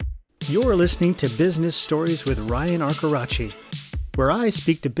You're listening to Business Stories with Ryan Arcaracci, where I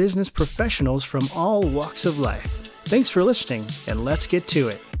speak to business professionals from all walks of life. Thanks for listening, and let's get to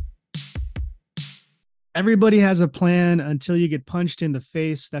it. Everybody has a plan until you get punched in the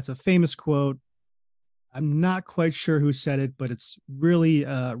face. That's a famous quote. I'm not quite sure who said it, but it's really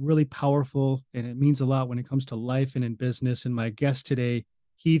powerful, and it means a lot when it comes to life and in business. And my guest today,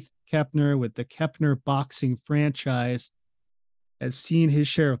 Keith Keppner with the Keppner Boxing franchise, has seen his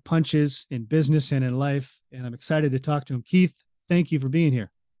share of punches in business and in life, and I'm excited to talk to him. Keith, thank you for being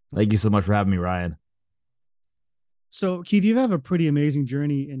here. Thank you so much for having me, Ryan. So, Keith, you have a pretty amazing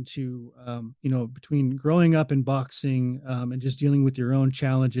journey into, between growing up in boxing and just dealing with your own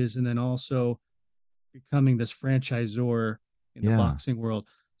challenges, and then also becoming this franchisor in the Yeah. boxing world.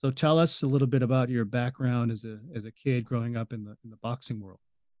 So, tell us a little bit about your background as a kid growing up in the boxing world.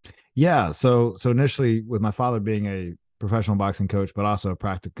 Yeah. So initially with my father being a professional boxing coach, but also a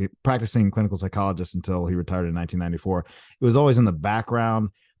practicing clinical psychologist until he retired in 1994, it was always in the background,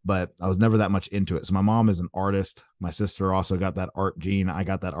 but I was never that much into it. So my mom is an artist. My sister also got that art gene. I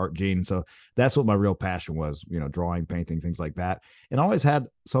got that art gene. So that's what my real passion was, drawing, painting, things like that. And I always had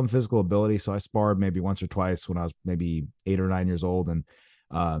some physical ability. So I sparred maybe once or twice when I was maybe 8 or 9 years old. And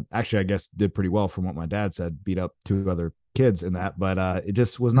actually, I guess did pretty well from what my dad said, beat up two other kids in that, but it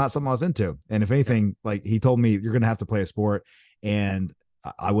just was not something I was into. And if anything, like he told me, you're going to have to play a sport, and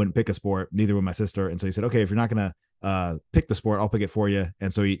I wouldn't pick a sport, neither would my sister. And so he said, okay, if you're not going to pick the sport, I'll pick it for you.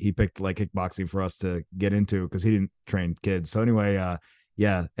 And so he picked like kickboxing for us to get into because he didn't train kids. So anyway,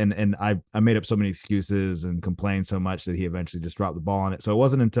 yeah. And I made up so many excuses and complained so much that he eventually just dropped the ball on it. So it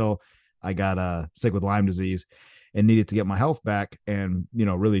wasn't until I got sick with Lyme disease and needed to get my health back and,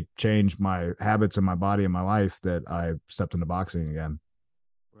 really change my habits and my body and my life that I stepped into boxing again.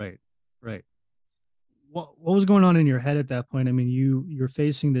 Right, right. What was going on in your head at that point? I mean, you're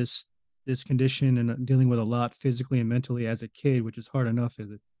facing this condition and dealing with a lot physically and mentally as a kid, which is hard enough as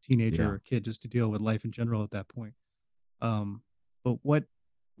a teenager Yeah. or a kid just to deal with life in general at that point. Um, but what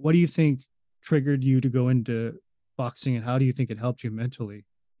do you think triggered you to go into boxing, and how do you think it helped you mentally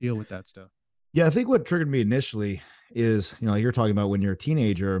deal with that stuff? Yeah. I think what triggered me initially is, you're talking about when you're a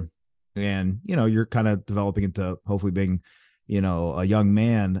teenager and, you're kind of developing into hopefully being, a young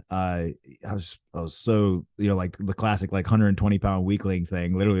man. I was so, like the classic, like 120-pound weakling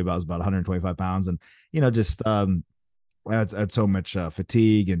thing, literally about, I was about 125 pounds. And, just, I had so much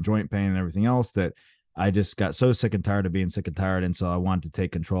fatigue and joint pain and everything else that I just got so sick and tired of being sick and tired. And so I wanted to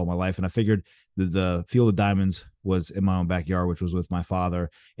take control of my life. And I figured that the Field of Diamonds was in my own backyard, which was with my father.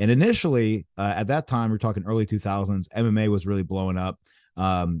 And initially, at that time, we're talking early 2000s, MMA was really blowing up.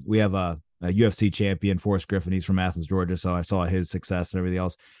 We have a UFC champion, Forrest Griffin. He's from Athens, Georgia. So I saw his success and everything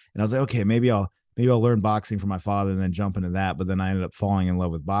else. And I was like, okay, maybe I'll learn boxing from my father and then jump into that. But then I ended up falling in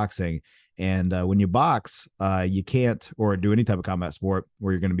love with boxing. And when you box, you can't, or do any type of combat sport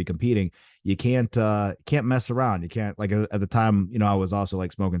where you're going to be competing, you can't mess around. You can't, like at the time, I was also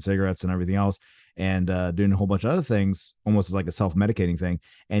like smoking cigarettes and everything else, and doing a whole bunch of other things, almost as like a self-medicating thing.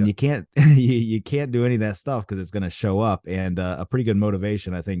 And Yeah. you can't you can't do any of that stuff because it's going to show up. And a pretty good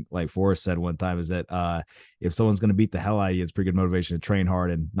motivation, I think, like Forrest said one time, is that if someone's going to beat the hell out of you, it's pretty good motivation to train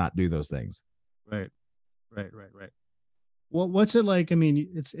hard and not do those things. Right, right. What's it like? I mean,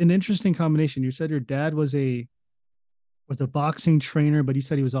 it's an interesting combination. You said your dad was a boxing trainer, but you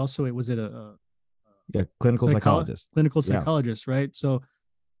said he was also was it a Yeah, clinical psychologist. clinical Yeah. psychologist, right? So,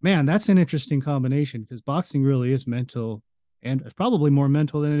 man, that's an interesting combination because boxing really is mental, and it's probably more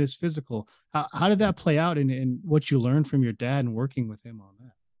mental than it is physical. How did that play out in what you learned from your dad and working with him on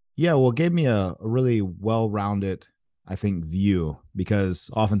that? Yeah, well, it gave me a really well-rounded, I think, view, because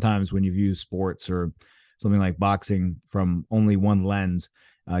oftentimes when you view sports or something like boxing from only one lens,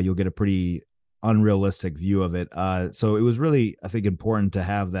 you'll get a pretty unrealistic view of it. So it was really, I think, important to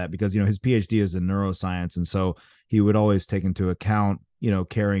have that because, his PhD is in neuroscience. And so he would always take into account,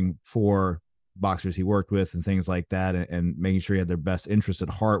 caring for boxers he worked with and things like that, and making sure he had their best interest at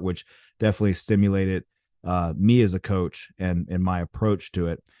heart, which definitely stimulated me as a coach and my approach to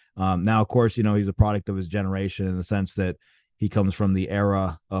it. Now, of course, he's a product of his generation in the sense that he comes from the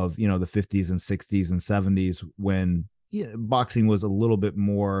era of, the 50s and 60s and 70s when boxing was a little bit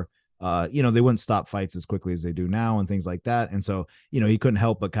more, they wouldn't stop fights as quickly as they do now and things like that. And so, he couldn't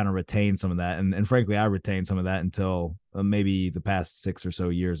help but kind of retain some of that. And frankly, I retained some of that until maybe the past 6 or so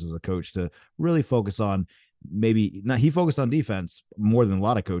years as a coach to really focus on maybe not, he focused on defense more than a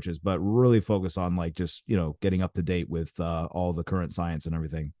lot of coaches, but really focus on like just, getting up to date with all the current science and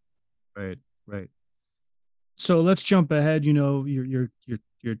everything. Right, right. So let's jump ahead. You're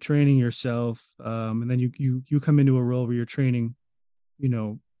training yourself, and then you come into a role where you're training, you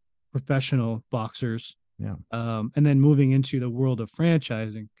know, professional boxers, Yeah. and then moving into the world of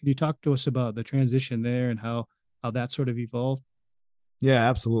franchising. Can you talk to us about the transition there and how that sort of evolved? Yeah,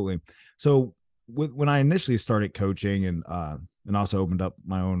 absolutely. So when I initially started coaching and also opened up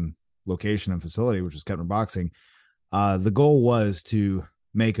my own location and facility, which was Keppner Boxing, the goal was to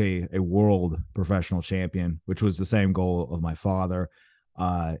make a world professional champion, which was the same goal of my father.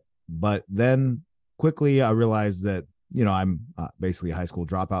 But then quickly I realized that, I'm basically a high school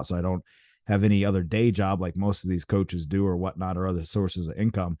dropout, so I don't have any other day job like most of these coaches do or whatnot, or other sources of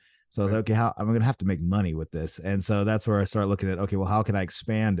income. So I was like, Right. okay, how I'm going to have to make money with this. And so that's where I start looking at, okay, well, how can I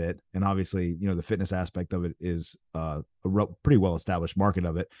expand it? And obviously, the fitness aspect of it is pretty well established market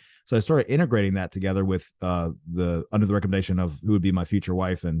of it. So I started integrating that together with the under the recommendation of who would be my future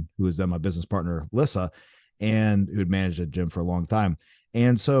wife and who is then my business partner, Lissa, and who had managed a gym for a long time.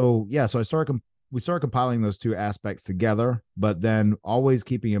 And so, yeah, so we started compiling those two aspects together, but then always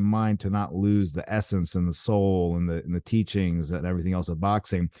keeping in mind to not lose the essence and the soul and the teachings and everything else of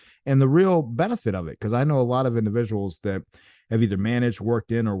boxing and the real benefit of it. Because I know a lot of individuals that have either managed,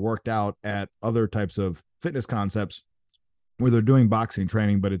 worked in, or worked out at other types of fitness concepts where they're doing boxing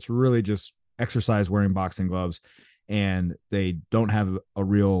training, but it's really just exercise wearing boxing gloves, and they don't have a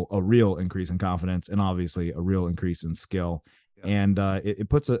real increase in confidence and obviously a real increase in skill. Yeah. And it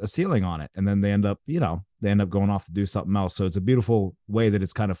puts a ceiling on it, and then they end up going off to do something else. So it's a beautiful way that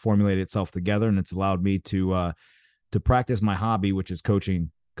it's kind of formulated itself together, and it's allowed me to practice my hobby, which is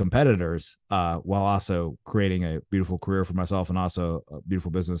coaching competitors, while also creating a beautiful career for myself and also a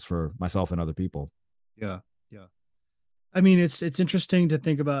beautiful business for myself and other people. Yeah. Yeah. I mean, it's interesting to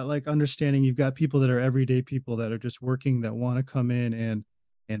think about, like, understanding you've got people that are everyday people that are just working, that want to come in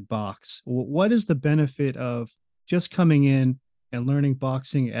and box. What is the benefit of just coming in and learning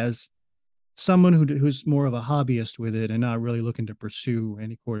boxing as someone who's more of a hobbyist with it and not really looking to pursue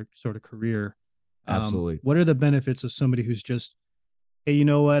any sort of career? Absolutely. What are the benefits of somebody who's just, hey, you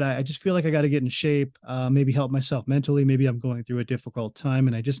know what? I just feel like I got to get in shape, maybe help myself mentally. Maybe I'm going through a difficult time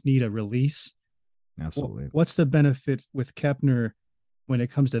and I just need a release. Absolutely. What's the benefit with Keppner when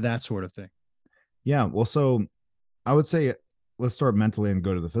it comes to that sort of thing? Yeah. Well, so I would say let's start mentally and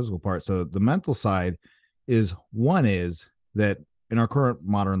go to the physical part. So the mental side is that in our current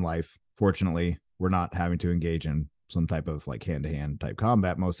modern life, fortunately, we're not having to engage in some type of like hand to hand type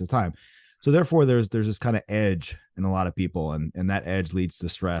combat most of the time. So therefore there's this kind of edge in a lot of people, and that edge leads to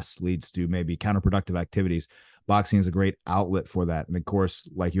stress, leads to maybe counterproductive activities. Boxing is a great outlet for that. And of course,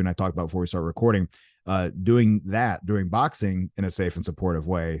 like you and I talked about before we start recording, doing boxing in a safe and supportive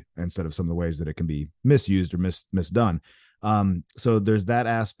way instead of some of the ways that it can be misused or misdone. So there's that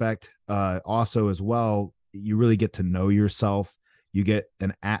aspect. Also, as well, you really get to know yourself. You get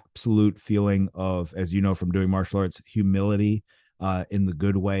an absolute feeling of, as you know from doing martial arts, humility in the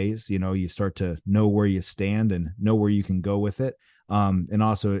good ways. You start to know where you stand and know where you can go with it. And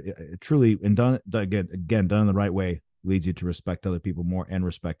also, truly, and done again, done in the right way, leads you to respect other people more and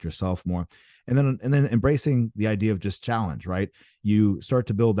respect yourself more. And then embracing the idea of just challenge, right? You start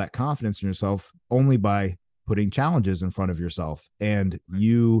to build that confidence in yourself only by putting challenges in front of yourself. And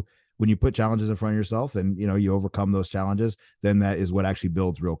when you put challenges in front of yourself and you overcome those challenges, then that is what actually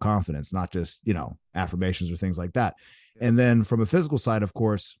builds real confidence, not just affirmations or things like that. Yeah. And then from a physical side, of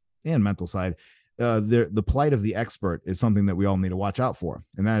course, and mental side, the plight of the expert is something that we all need to watch out for.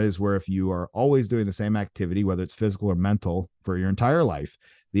 And that is where if you are always doing the same activity, whether it's physical or mental, for your entire life,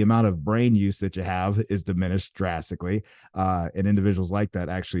 the amount of brain use that you have is diminished drastically. And individuals like that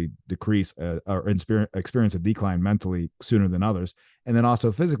actually decrease or experience a decline mentally sooner than others. And then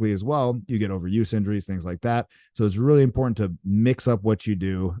also physically as well, you get overuse injuries, things like that. So it's really important to mix up what you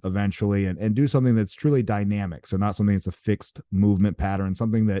do eventually and do something that's truly dynamic. So not something that's a fixed movement pattern,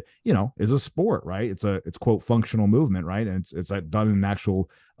 something that, is a sport, right? It's quote functional movement, right? And it's like done in an actual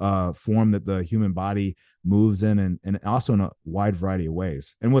form that the human body moves in, and also in a wide variety of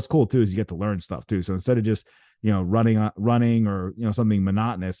ways. And what's cool too is you get to learn stuff too. So instead of just running or something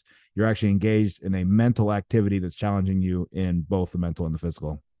monotonous, you're actually engaged in a mental activity that's challenging you in both the mental and the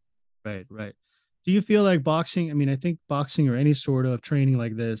physical. Right, right. Do you feel like boxing? I mean, I think boxing or any sort of training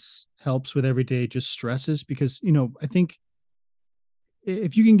like this helps with everyday just stresses because, I think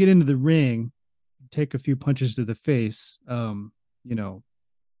if you can get into the ring, take a few punches to the face, you know,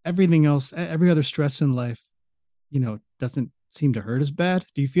 everything else, every other stress in life, doesn't seem to hurt as bad.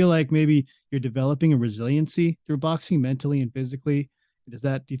 Do you feel like maybe you're developing a resiliency through boxing mentally and physically?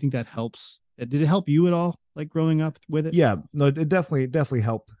 Do you think that helps? Did it help you at all, like growing up with it? Yeah, no, it definitely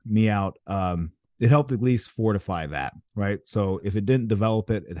helped me out. It helped at least fortify that, right? So if it didn't develop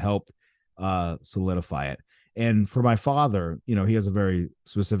it, it helped solidify it. And for my father, he has a very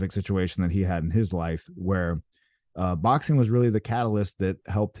specific situation that he had in his life where boxing was really the catalyst that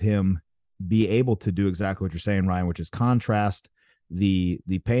helped him be able to do exactly what you're saying, Ryan, which is contrast the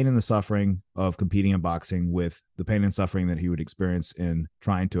pain and the suffering of competing in boxing with the pain and suffering that he would experience in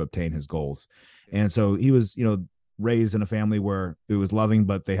trying to obtain his goals. And so he was, raised in a family where it was loving,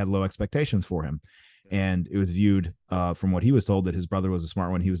 but they had low expectations for him. And it was viewed, from what he was told, that his brother was a smart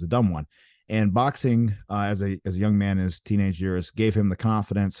one, he was the dumb one. And boxing, as a young man in his teenage years, gave him the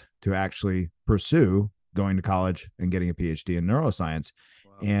confidence to actually pursue going to college and getting a PhD in neuroscience.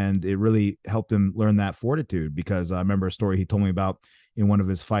 Wow. And it really helped him learn that fortitude, because I remember a story he told me about in one of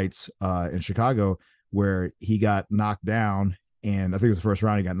his fights in Chicago, where he got knocked down, and I think it was the first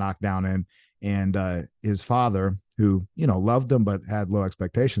round he got knocked down in, and his father, who loved him but had low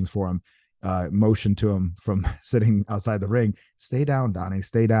expectations for him, motioned to him from sitting outside the ring, "Stay down, Donnie,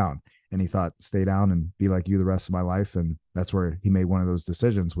 stay down." And he thought, stay down and be like you the rest of my life. And that's where he made one of those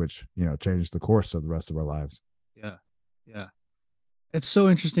decisions, which, changed the course of the rest of our lives. Yeah. Yeah. It's so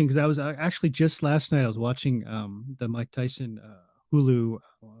interesting because I was actually just last night, I was watching the Mike Tyson Hulu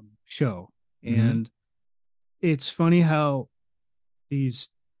show. Mm-hmm. And it's funny how these,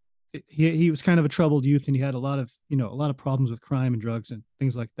 he was kind of a troubled youth, and he had a lot of, a lot of problems with crime and drugs and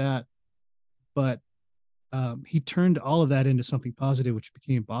things like that. But he turned all of that into something positive, which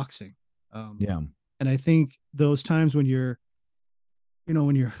became boxing. Um, Yeah. and I think those times when you're,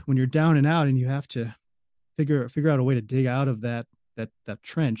 when you're down and out, and you have to figure out a way to dig out of that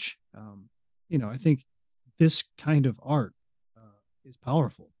trench. I think this kind of art is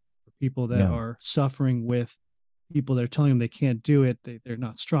powerful for people that Yeah. are suffering with people that are telling them they can't do it. They're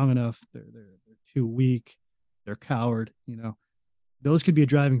not strong enough. They're too weak. They're coward. Those could be a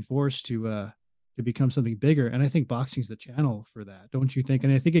driving force to become something bigger. And I think boxing's the channel for that, don't you think?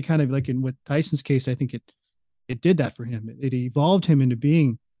 And I think it kind of, like in with Tyson's case, I think it did that for him. It evolved him into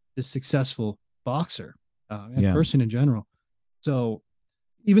being this successful boxer and Yeah. person in general. So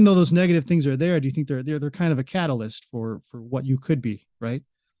even though those negative things are there, do you think they're kind of a catalyst for what you could be, right?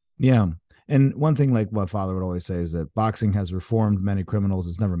 Yeah. And one thing, like what father would always say, is that boxing has reformed many criminals.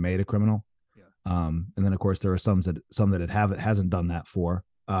 It's never made a criminal. Yeah. And then of course there are some that it hasn't done that for.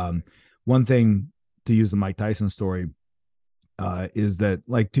 One thing, to use the Mike Tyson story, is that,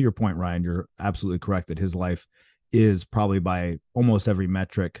 like, to your point, Ryan, you're absolutely correct that his life is probably by almost every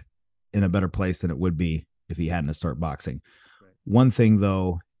metric in a better place than it would be if he hadn't started boxing. Right. One thing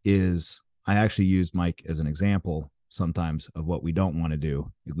though is I actually use Mike as an example sometimes of what we don't want to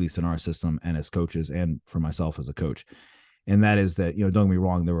do, at least in our system and as coaches, and for myself as a coach. And that is that, don't get me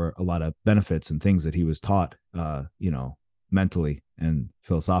wrong, there were a lot of benefits and things that he was taught, mentally and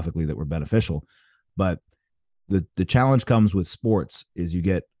philosophically, that were beneficial. But the challenge comes with sports is you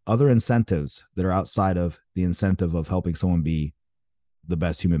get other incentives that are outside of the incentive of helping someone be the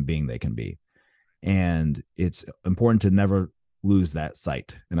best human being they can be. And it's important to never lose that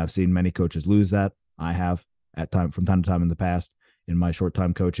sight. And I've seen many coaches lose that. I have from time to time in the past in my short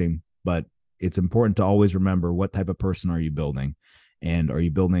time coaching, but it's important to always remember, what type of person are you building? And are you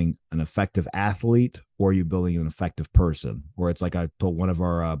building an effective athlete, or are you building an effective person? Or it's like I told one of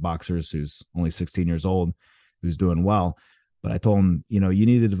our boxers who's only 16 years old, who's doing well, but I told him, you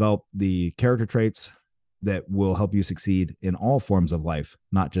need to develop the character traits that will help you succeed in all forms of life,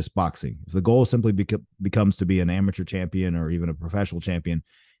 not just boxing. If the goal simply becomes to be an amateur champion or even a professional champion,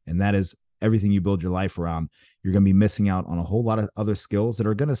 and that is everything you build your life around, you're going to be missing out on a whole lot of other skills that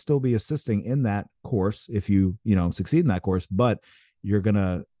are going to still be assisting in that course if you succeed in that course, but you're going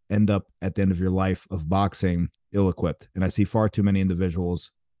to end up at the end of your life of boxing ill-equipped. And I see far too many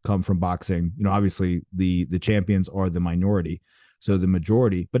individuals come from boxing. Obviously the champions are the minority, so the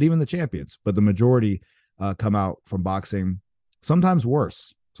majority, but even the champions, but the majority come out from boxing sometimes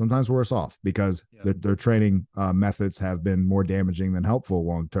worse off, because their training methods have been more damaging than helpful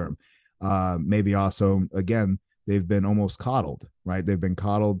long term. Maybe also, again, they've been almost coddled, right? They've been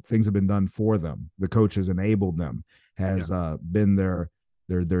coddled. Things have been done for them. The coach has enabled them, has been their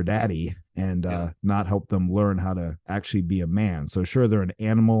daddy, and not helped them learn how to actually be a man. So sure, they're an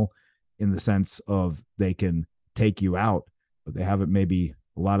animal in the sense of they can take you out, but they haven't, maybe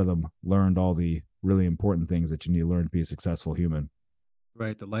a lot of them, learned all the really important things that you need to learn to be a successful human.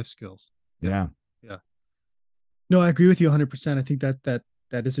 Right. The life skills. Yeah. Yeah. No, I agree with you 100%. I think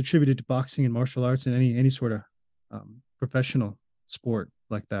that is attributed to boxing and martial arts and any sort of professional sport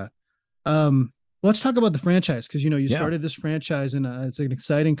like that. Let's talk about the franchise, because you started this franchise, and it's an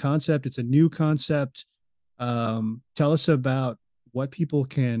exciting concept. It's a new concept. Tell us about what people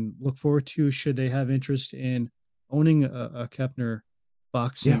can look forward to should they have interest in owning a Keppner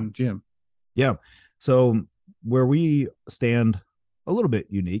boxing gym. Yeah. So where we stand a little bit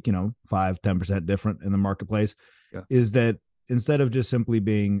unique, 5-10% different in the marketplace, Yeah. is that instead of just simply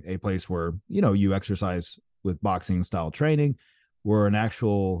being a place where, you exercise with boxing style training, we're an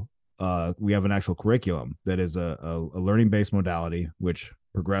actual we have an actual curriculum that is a learning based modality which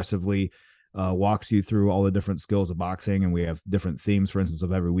progressively walks you through all the different skills of boxing. And we have different themes, for instance,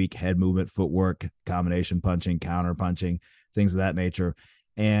 of every week: head movement, footwork, combination punching, counter punching, things of that nature.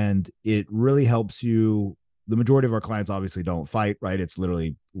 And it really helps you. The majority of our clients obviously don't fight, right? It's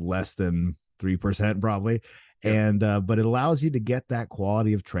literally less than 3% probably. Yeah. And but it allows you to get that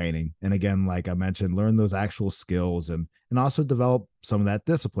quality of training, and again, like I mentioned, learn those actual skills, and also develop some of that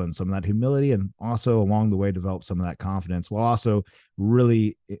discipline, some of that humility, and also along the way develop some of that confidence, while also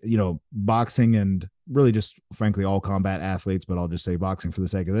really, boxing, and really just frankly all combat athletes, but I'll just say boxing for the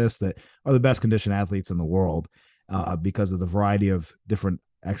sake of this, that are the best conditioned athletes in the world, because of the variety of different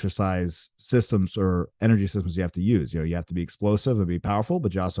exercise systems or energy systems you have to use. You have to be explosive and be powerful,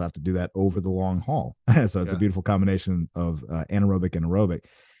 but you also have to do that over the long haul. So it's a Yeah. beautiful combination of anaerobic and aerobic.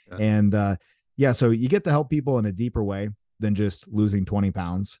 Yeah. And yeah, so you get to help people in a deeper way than just losing 20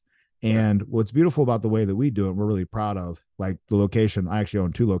 pounds. Yeah. And what's beautiful about the way that we do it, we're really proud of, like the location. I actually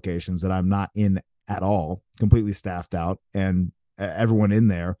own two locations that I'm not in at all, completely staffed out. And everyone in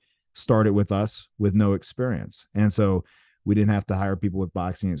there started with us with no experience. And so we didn't have to hire people with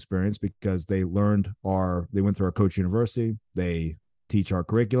boxing experience because they went through our coach university, they teach our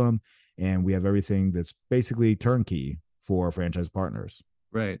curriculum, and we have everything that's basically turnkey for franchise partners.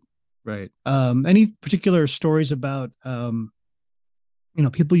 Right. Right. Any particular stories about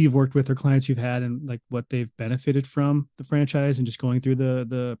people you've worked with or clients you've had and like what they've benefited from the franchise and just going through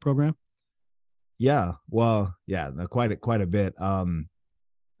the program? Yeah, well, yeah, quite a bit. I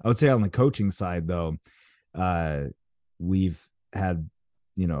would say on the coaching side though, uh, we've had,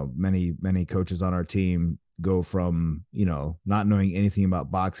 many coaches on our team go from, not knowing anything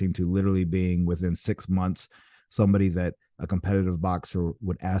about boxing to literally being within 6 months somebody that a competitive boxer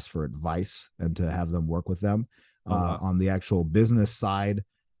would ask for advice and to have them work with them. Oh wow. On the actual business side,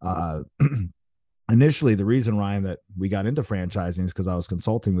 uh, initially the reason, Ryan, that we got into franchising is because I was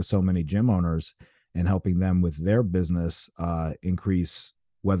consulting with so many gym owners and helping them with their business increase,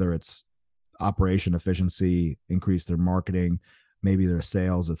 whether it's operation efficiency, increase their marketing, maybe their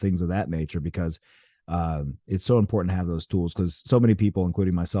sales or things of that nature, because it's so important to have those tools. Because so many people,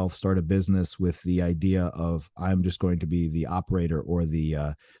 including myself, start a business with the idea of, I'm just going to be the operator or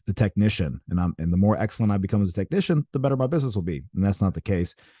the technician, and the more excellent I become as a technician, the better my business will be. And that's not the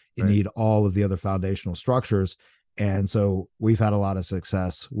case. You Right. need all of the other foundational structures. And so we've had a lot of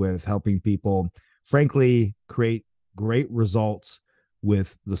success with helping people, frankly, create great results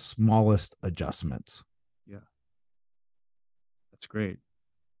with the smallest adjustments. Yeah. That's great.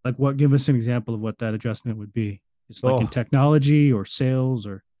 Like what, give us an example of what that adjustment would be. It's like in Oh, technology or sales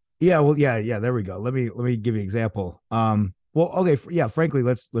or yeah, well, yeah, there we go. Let me give you an example. Well, okay, yeah, frankly,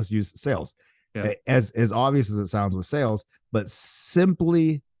 let's use sales. yeah. As obvious as it sounds with sales, but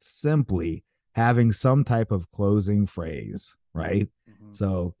simply having some type of closing phrase, right? Mhm.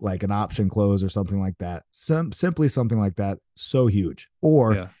 So like an option close or something like that. Simply something like that, so huge.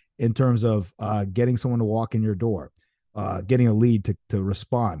 Or Yeah. in terms of getting someone to walk in your door, getting a lead to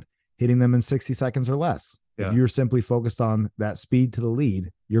respond, hitting them in 60 seconds or less. If Yeah. you're simply focused on that speed to the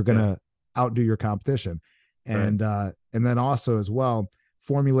lead, you're Yeah. gonna outdo your competition. Right. And then also as well,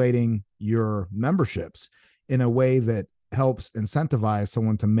 formulating your memberships in a way that helps incentivize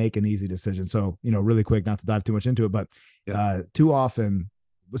someone to make an easy decision. So, really quick, not to dive too much into it, but Yeah. too often,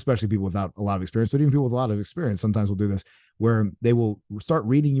 especially people without a lot of experience, but even people with a lot of experience, sometimes will do this where they will start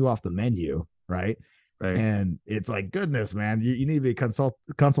reading you off the menu, right? Right. And it's like, goodness, man, you need to be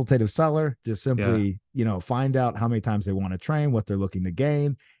a consultative seller. Just Yeah. simply, find out how many times they want to train, what they're looking to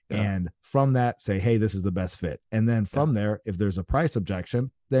gain. Yeah. And from that, say, hey, this is the best fit. And then Yeah. from there, if there's a price objection,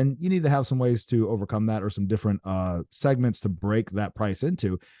 then you need to have some ways to overcome that, or some different segments to break that price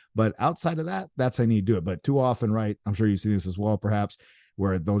into. But outside of that, that's how you need to do it. But too often, right? I'm sure you've seen this as well, perhaps,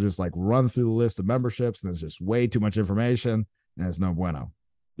 where they'll just like run through the list of memberships and there's just way too much information and it's no bueno.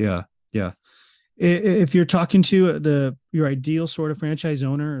 Yeah. Yeah. If you're talking to your ideal sort of franchise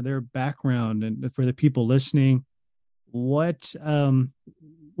owner or their background, and for the people listening, what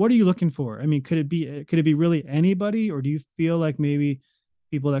what are you looking for? I mean, could it be really anybody, or do you feel like maybe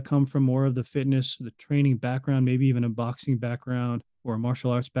people that come from more of the fitness, the training background, maybe even a boxing background or a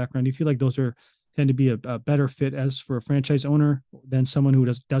martial arts background? Do you feel like those are tend to be a better fit as for a franchise owner than someone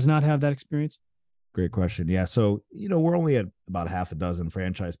who does not have that experience? Great question. Yeah. So, we're only at about half a dozen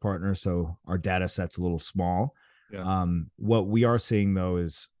franchise partners. So our data set's a little small. Yeah. What we are seeing though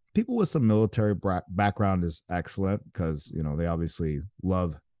is people with some military background is excellent because they obviously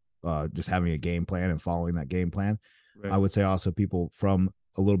love just having a game plan and following that game plan. I Right. would say also people from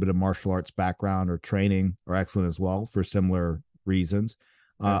a little bit of martial arts background or training are excellent as well for similar reasons.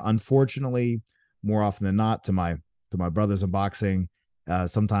 Right. Unfortunately, more often than not, to my brothers in boxing,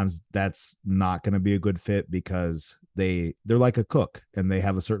 sometimes that's not going to be a good fit because they're like a cook and they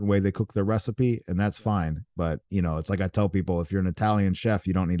have a certain way they cook their recipe, and that's Yeah. fine. But it's like I tell people, if you're an Italian chef,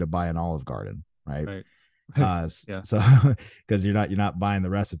 you don't need to buy an Olive Garden, right? Right. Right. Yeah. So because you're not buying the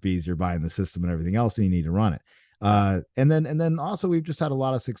recipes, you're buying the system and everything else, and you need to run it. Yeah. And then also we've just had a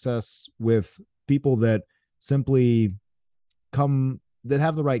lot of success with people that simply come that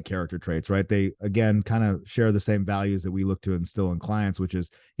have the right character traits, right? They again kind of share the same values that we look to instill in clients, which is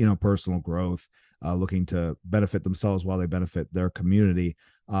personal growth, looking to benefit themselves while they benefit their community,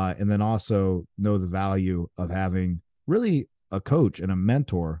 and then also know the value of having really a coach and a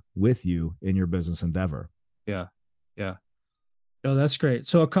mentor with you in your business endeavor. Yeah. Yeah. Oh, that's great.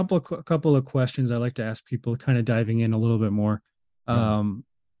 So a couple of questions I like to ask people, kind of diving in a little bit more. Yeah. Um,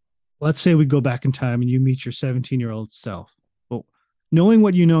 let's say we go back in time and you meet your 17-year-old self. Well, knowing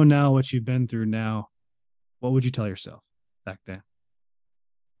what you know now, what you've been through now, what would you tell yourself back then?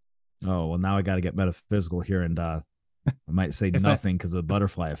 Oh well, now I got to get metaphysical here, and I might say If I nothing because of the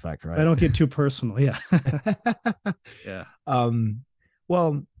butterfly effect, I right? don't get too personal, yeah. Yeah. um,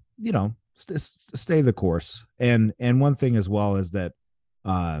 well, stay the course, and one thing as well is that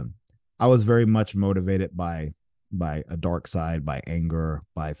uh, I was very much motivated by a dark side, by anger,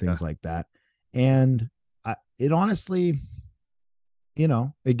 by Yeah. things like that, and it honestly,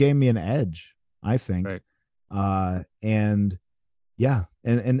 it gave me an edge, I think, Right. and yeah,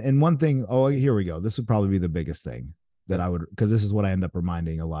 and one thing. Oh, here we go. This would probably be the biggest thing that Yeah. I would, because this is what I end up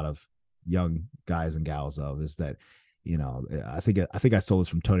reminding a lot of young guys and gals of, is that I think I stole this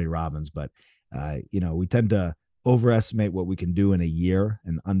from Tony Robbins, but we tend to overestimate what we can do in a year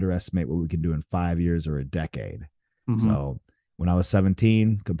and underestimate what we can do in 5 years or a decade. Hmm. So when I was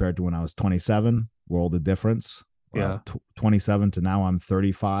 17 compared to when I was 27, world of difference. Yeah. 27 to now I'm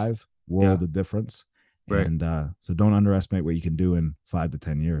 35, Yeah. world of difference. Right. And so don't underestimate what you can do in 5 to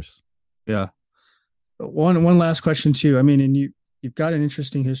 10 years. Yeah. One last question too. I mean, and you've got an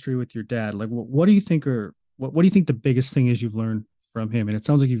interesting history with your dad. Like, what do you think are what do you think the biggest thing is you've learned from him? And it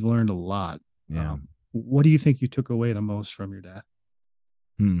sounds like you've learned a lot. Yeah. What do you think you took away the most from your dad?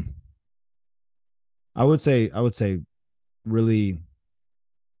 Hmm. I would say really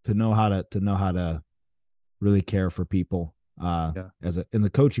to know how to really care for people. Yeah. As in the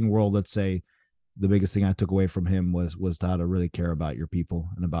coaching world, let's say the biggest thing I took away from him was how to really care about your people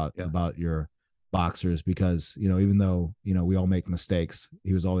and about Yeah. about your boxers, because even though we all make mistakes,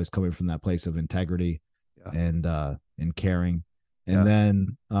 he was always coming from that place of integrity Yeah. and caring. And Yeah.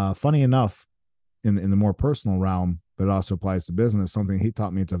 then funny enough, in the more personal realm, but it also applies to business, something he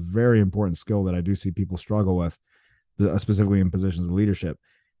taught me, it's a very important skill that I do see people struggle with, specifically in positions of leadership,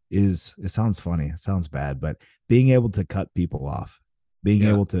 is, it sounds funny, it sounds bad, but being able to cut people off, being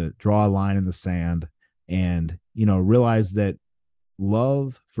Yeah. able to draw a line in the sand, and realize that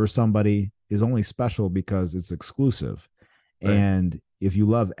love for somebody is only special because it's exclusive. Right. And if you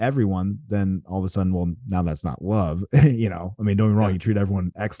love everyone, then all of a sudden, well, now that's not love. I mean, don't get me wrong, Yeah. you treat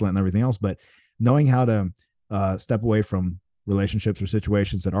everyone excellent and everything else, but knowing how to step away from relationships or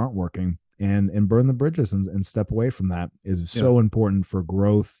situations that aren't working, and burn the bridges, and step away from that, is Yeah. so important for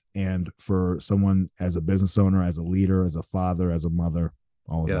growth and for someone as a business owner, as a leader, as a father, as a mother,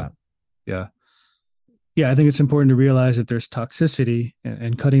 all of Yeah. that. Yeah. Yeah. I think it's important to realize that there's toxicity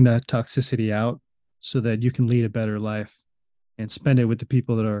and cutting that toxicity out so that you can lead a better life and spend it with the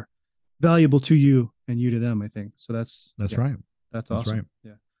people that are valuable to you and you to them, I think. So That's yeah, right. that's That's right. awesome.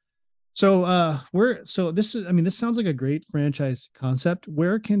 Yeah. So this is, I mean, this sounds like a great franchise concept.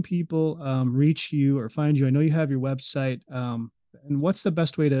 Where can people reach you or find you? I know you have your website. And what's the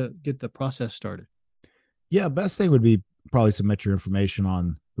best way to get the process started? Yeah, best thing would be probably submit your information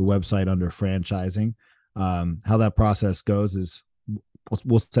on the website under franchising. How that process goes is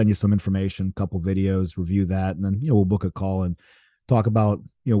we'll send you some information, couple videos, review that, and then we'll book a call and talk about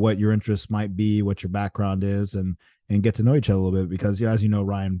what your interests might be, what your background is, and get to know each other a little bit. Because as you know,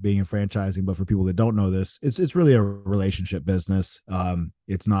 Ryan, being in franchising, but for people that don't know this, it's really a relationship business.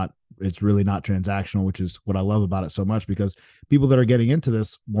 It's really not transactional, which is what I love about it so much, because people that are getting into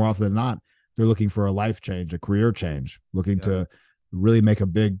this, more often than not, they're looking for a life change, a career change, looking Yeah. to really make a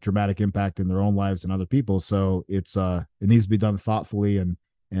big dramatic impact in their own lives and other people. So it needs to be done thoughtfully and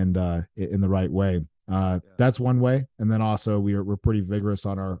in the right way. Yeah. That's one way. And then also we're pretty vigorous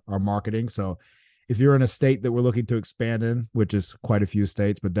on our marketing. So if you're in a state that we're looking to expand in, which is quite a few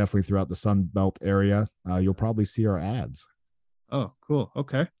states, but definitely throughout the Sun Belt area, you'll probably see our ads. Oh, cool.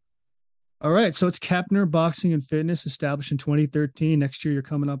 Okay. All right. So it's Keppner Boxing and Fitness, established in 2013. Next year, you're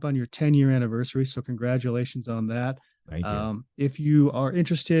coming up on your 10-year anniversary. So congratulations on that. Thank you. If you are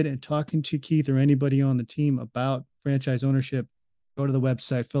interested in talking to Keith or anybody on the team about franchise ownership, go to the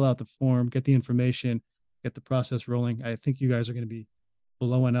website, fill out the form, get the information, get the process rolling. I think you guys are going to be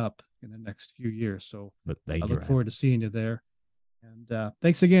blowing up in the next few years. So But I thank you, look Ryan. forward to seeing you there. And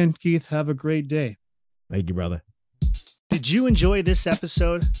thanks again, Keith. Have a great day. Thank you, brother. Did you enjoy this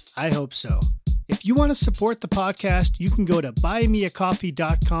episode? I hope so. If you want to support the podcast, you can go to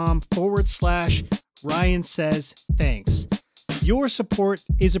buymeacoffee.com/Ryan Says Thanks. Your support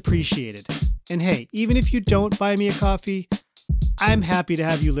is appreciated. And hey, even if you don't buy me a coffee, I'm happy to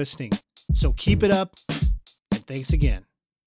have you listening. So keep it up, and thanks again.